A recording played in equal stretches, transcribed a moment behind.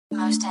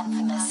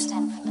Most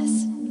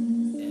infamous.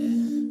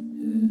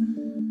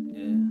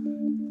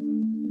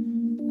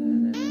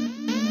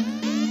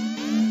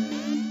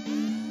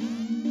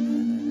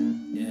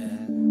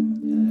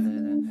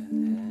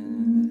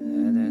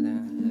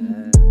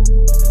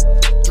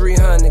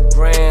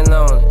 $300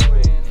 on it.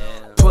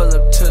 Pull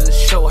up to the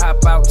show,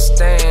 hop out and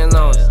stand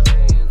on it.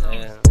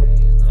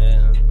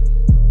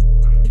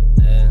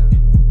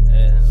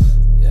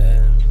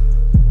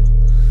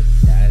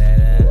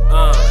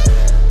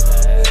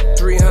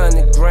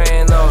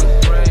 $300 on it.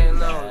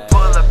 Pull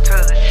up to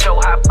the show,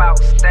 hop out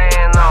and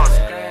stand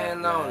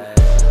on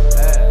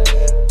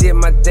it. Did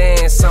my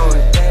dance on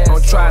it.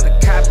 Don't try to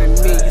copy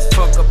me, you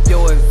fuck up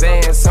your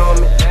advance,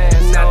 homie.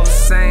 Not the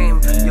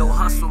same, your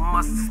hustle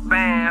must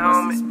expand,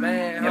 homie.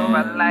 If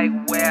I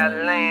like where I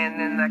land,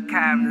 then I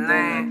cop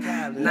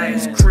land.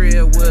 Nice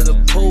crib with a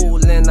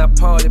pool and I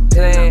party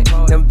plan.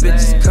 Them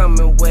bitches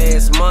coming where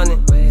it's money.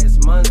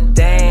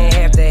 They ain't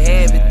have to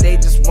have it, they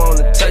just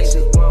wanna touch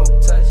it.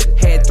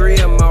 Had 3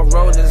 of my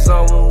rollers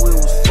on when we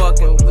was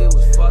fucking.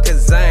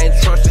 Cause I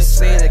ain't trust you,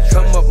 say they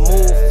come up,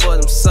 move for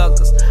them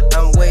suckers.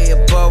 I'm way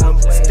above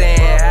them, staying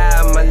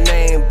high, my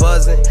name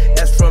buzzing.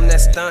 That's from that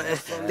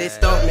stuntin'. They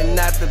thought me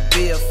not to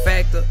be a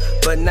factor,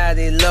 but now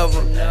they love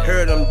them.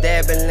 Heard them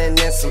dabbling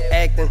in some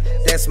acting,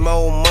 that's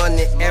more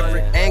money.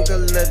 Every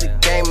angle of the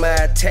game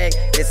I attack,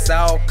 it's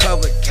all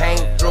covered. Came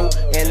through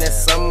in that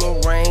summer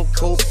rain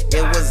coupe,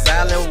 it was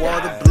island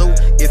water blue.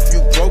 If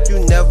you broke, you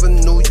never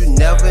knew, you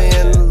never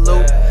in the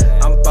loop.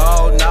 I'm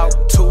balled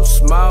out, too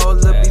small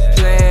to be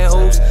playing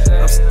hoops.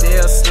 I'm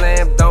still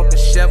slam dunking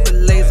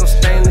Chevrolets, I'm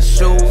stainless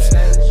shoes.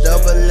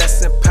 Double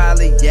S and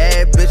poly,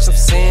 yeah, bitch, I'm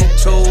seeing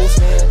tools.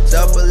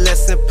 Double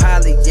S and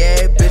poly,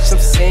 yeah, bitch, I'm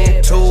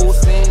seeing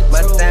tools.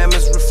 My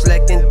diamonds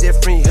reflecting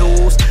different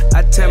hues.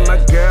 I tell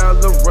my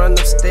girl to run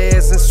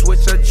upstairs and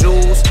switch her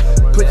jewels.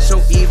 Put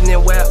your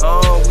evening wear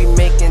on, we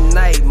making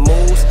night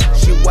moves.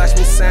 She watched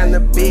me sign a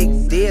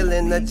big deal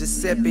in the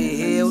Giuseppe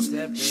Hills.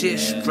 Shit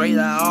straight,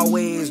 I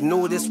always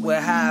knew this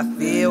was how I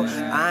feel.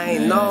 I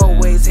ain't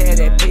always had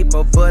that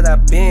paper, but I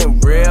been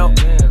real.